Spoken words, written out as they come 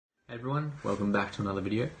Hey everyone, welcome back to another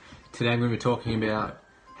video. Today I'm going to be talking about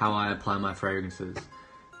how I apply my fragrances.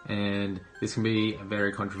 And this can be a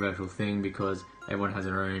very controversial thing because everyone has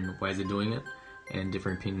their own ways of doing it and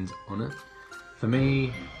different opinions on it. For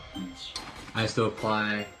me, I used to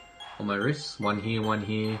apply on my wrists, one here,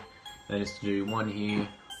 then I used to do one here,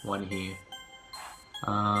 one here.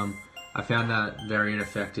 I found that very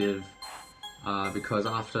ineffective because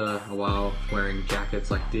after a while wearing jackets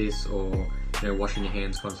like this or washing your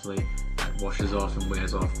hands constantly, it washes off and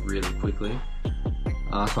wears off really quickly.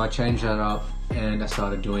 So I changed that up and I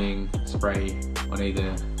started doing spray on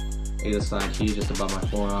either side here, just above my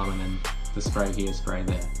forearm, and then the spray here, spray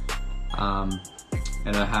there.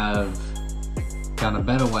 And I have found a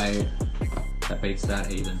better way that beats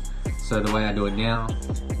that even. So the way I do it now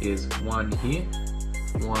is one here,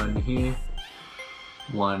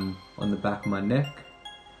 one on the back of my neck,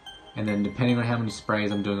 and then depending on how many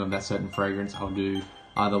sprays I'm doing of that certain fragrance, I'll do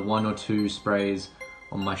either 1 or 2 sprays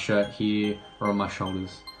on my shirt here or on my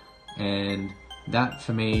shoulders. And that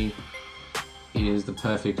for me is the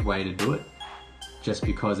perfect way to do it, just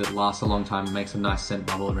because it lasts a long time and makes a nice scent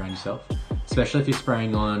bubble around yourself. Especially if you're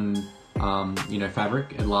spraying on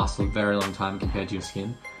fabric, it lasts a very long time compared to your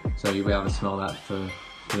skin. So you'll be able to smell that for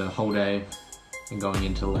the whole day and going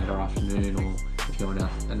into the later afternoon, or if you're going out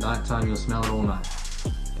at night time, you'll smell it all night.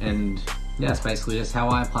 And yeah, that's basically just how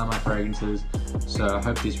I apply my fragrances. So I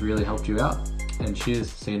hope this really helped you out, and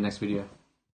cheers, see you in the next video.